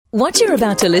What you're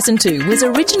about to listen to was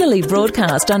originally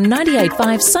broadcast on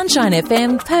 98.5 Sunshine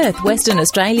FM, Perth, Western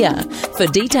Australia. For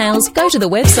details, go to the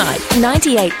website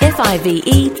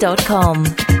 98five.com.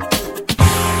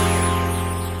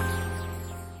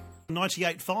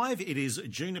 98.5, it is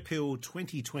June Appeal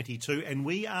 2022, and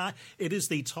it is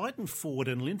the Titan Ford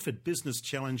and Linford Business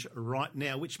Challenge right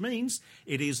now, which means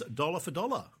it is dollar for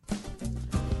dollar.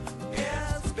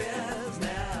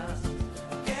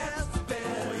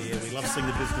 Seeing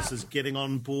the businesses getting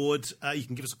on board. You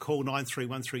can give us a call,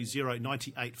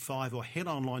 93130985, or head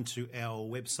online to our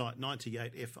website,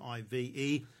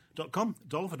 98five.com.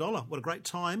 Dollar for dollar. What a great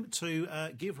time to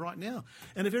give right now.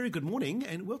 And a very good morning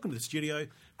and welcome to the studio,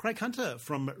 Craig Hunter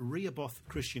from Rehoboth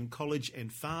Christian College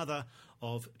and father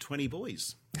of 20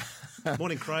 boys.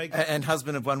 Morning, Craig. And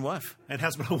husband of one wife. And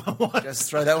husband of one wife. Just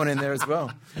throw that one in there as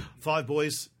well. 5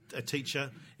 boys, a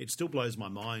teacher. It still blows my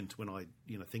mind when I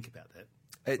think about that.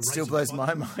 It still blows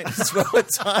my mind as well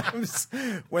at times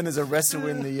when there's a wrestle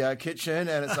in the kitchen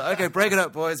and it's like, okay, break it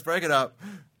up, boys, break it up.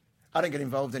 I don't get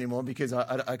involved anymore because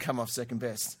I come off second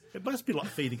best. It must be like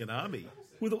feeding an army.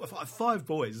 With 5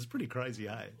 boys, it's pretty crazy,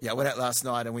 eh? Yeah, I went out last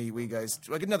night and we goes,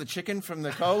 do I get another chicken from the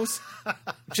Coles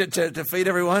to feed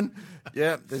everyone?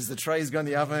 Yeah, there's the trays go in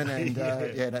the oven and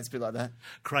that's a bit like that.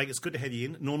 Craig, it's good to have you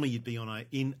in. Normally you'd be on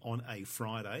a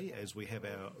Friday as we have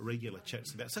our regular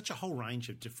chats about such a whole range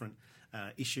of different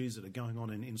issues that are going on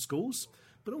in schools,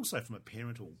 but also from a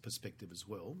parental perspective as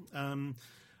well.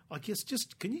 I guess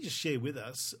can you just share with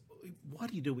us, why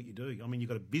do you do what you do? I mean, you've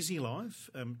got a busy life,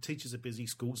 teachers are busy,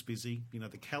 school's busy,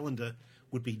 the calendar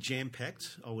would be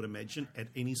jam-packed, I would imagine, at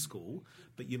any school,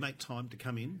 but you make time to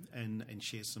come in and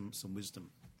share some wisdom.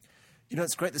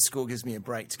 It's great the school gives me a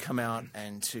break to come out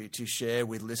and to share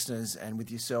with listeners and with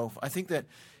yourself. I think that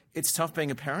it's tough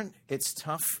being a parent. It's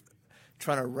tough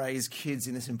trying to raise kids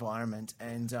in this environment,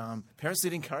 and parents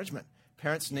need encouragement.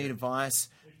 Parents need advice,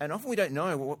 and often we don't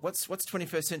know what's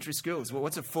 21st century skills.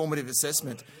 What's a formative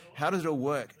assessment? How does it all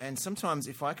work? And sometimes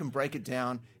if I can break it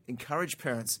down, encourage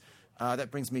parents, that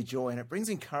brings me joy, and it brings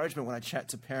encouragement when I chat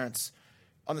to parents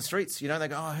on the streets. They go,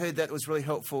 "Oh, I heard that was really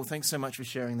helpful. Thanks so much for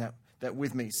sharing that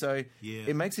with me." So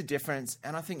It makes a difference,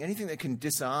 and I think anything that can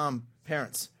disarm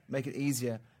parents, make it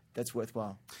easier, that's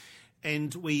worthwhile.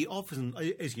 And we often,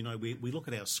 as you know, we look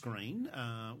at our screen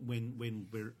when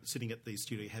we're sitting at the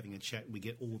studio having a chat. We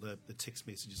get all the text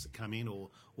messages that come in,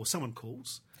 or someone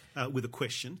calls with a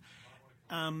question.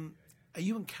 Are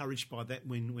you encouraged by that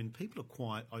when people are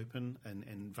quite open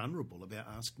and vulnerable about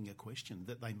asking a question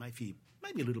that they may feel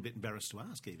maybe a little bit embarrassed to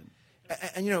ask even?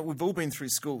 And we've all been through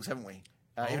schools, haven't we?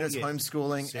 Even as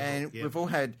homeschooling, and we've all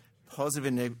had positive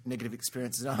and negative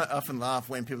experiences. And I often laugh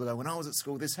when people go, "When I was at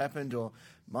school, this happened," or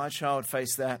 "My child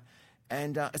faced that,"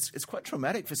 and it's quite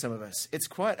traumatic for some of us. It's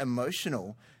quite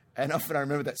emotional, and often I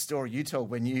remember that story you told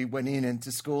when you went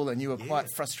into school and you were quite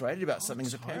frustrated about something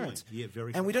as a parent. Yeah,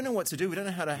 very. And we don't know what to do. We don't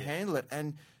know how to handle it,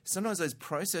 and sometimes those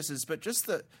processes. But just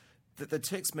that the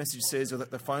text message says, or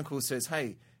that the phone call says,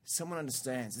 "Hey, someone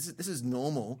understands. This is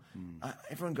normal.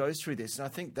 Everyone goes through this," and I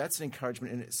think that's an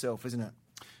encouragement in itself, isn't it?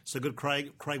 So good,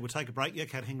 Craig. Craig, we'll take a break. You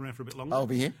can't hang around for a bit longer. I'll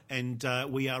be here. And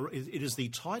it is the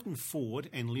Titan Ford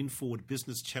and Linford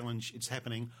Business Challenge. It's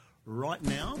happening right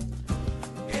now.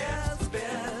 It's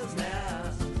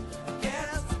business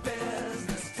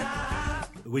time.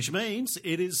 Which means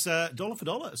it is dollar for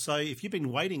dollar. So if you've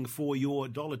been waiting for your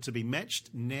dollar to be matched,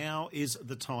 now is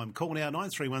the time. Call now,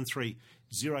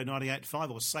 93130985,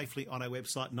 or safely on our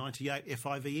website,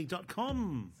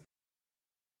 98five.com.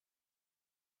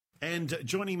 And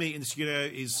joining me in the studio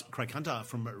is Craig Hunter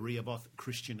from Rehoboth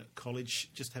Christian College.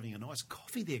 Just having a nice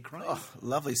coffee there, Craig. Oh,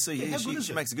 lovely. See you.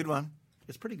 She makes a good one.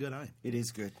 It's pretty good, eh? It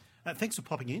is good. Thanks for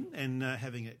popping in and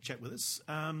having a chat with us.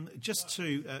 Just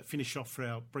to finish off for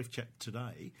our brief chat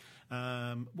today,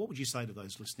 what would you say to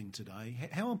those listening today?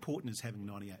 How important is having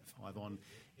 98.5 on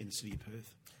in the city of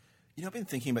Perth? I've been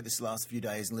thinking about this the last few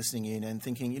days and listening in and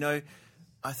thinking,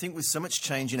 I think with so much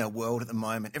change in our world at the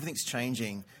moment, everything's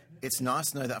changing. It's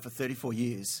nice to know that after 34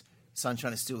 years,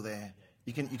 Sunshine is still there.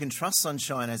 You can trust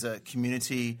Sunshine as a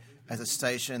community, as a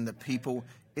station, the people.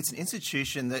 It's an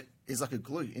institution that is like a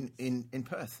glue in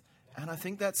Perth. And I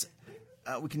think that's,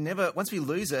 we can never, once we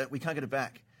lose it, we can't get it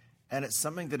back. And it's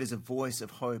something that is a voice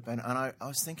of hope. And I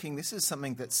was thinking this is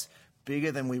something that's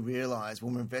bigger than we realise.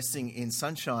 When we're investing in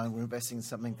Sunshine, we're investing in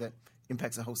something that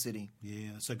impacts the whole city.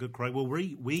 Yeah, so good, Craig. Well,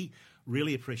 we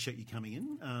really appreciate you coming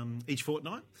in each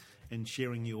fortnight and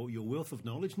sharing your wealth of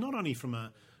knowledge, not only from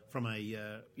a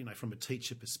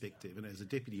teacher perspective and as a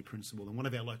deputy principal in one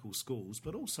of our local schools,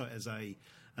 but also as I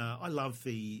love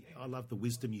the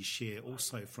wisdom you share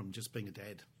also from just being a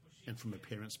dad. and from a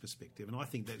parent's perspective. And I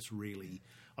think that's really,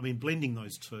 blending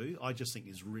those two, I just think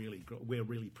we're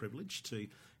really privileged to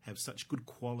have such good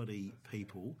quality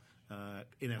people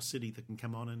in our city that can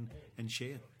come on and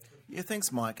share. Yeah,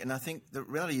 thanks, Mike. And I think the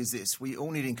reality is this: we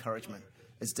all need encouragement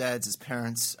as dads, as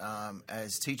parents,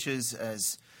 as teachers,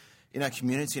 as in our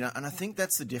community. And I think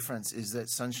that's the difference, is that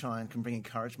Sunshine can bring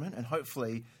encouragement, and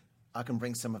hopefully I can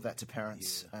bring some of that to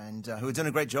parents and who are doing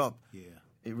a great job. Yeah.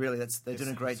 They're doing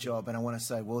a great job, and I want to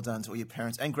say well done to all your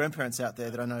parents and grandparents out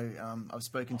there that I know I've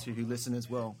spoken to who listen as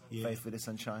well, faithfully to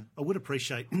Sunshine. I would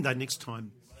appreciate that next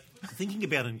time, thinking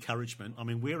about encouragement,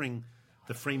 wearing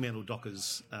the Fremantle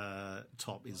Dockers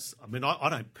top is, I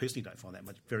personally don't find that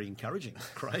much very encouraging,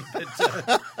 Craig, but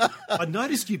I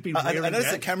noticed you've been wearing that. I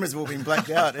noticed the cameras have all been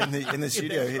blacked out in the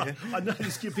studio here. I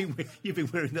noticed you've been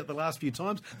wearing that the last few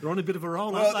times. They're on a bit of a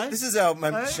roll, well, aren't they? This is our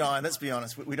moment to shine, let's be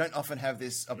honest. We don't often have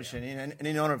this opportunity, and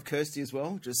in honour of Kirsty as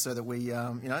well, just so that we,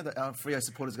 that our Freo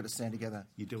supporters got to stand together.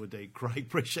 You do indeed, Craig.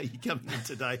 Appreciate you coming in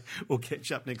today. We'll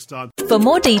catch up next time. For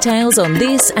more details on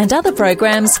this and other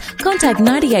programs, contact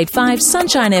 98.5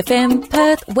 Sunshine FM,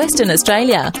 Perth, Western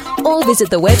Australia, or visit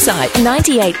the website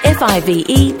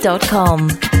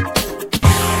 98five.com.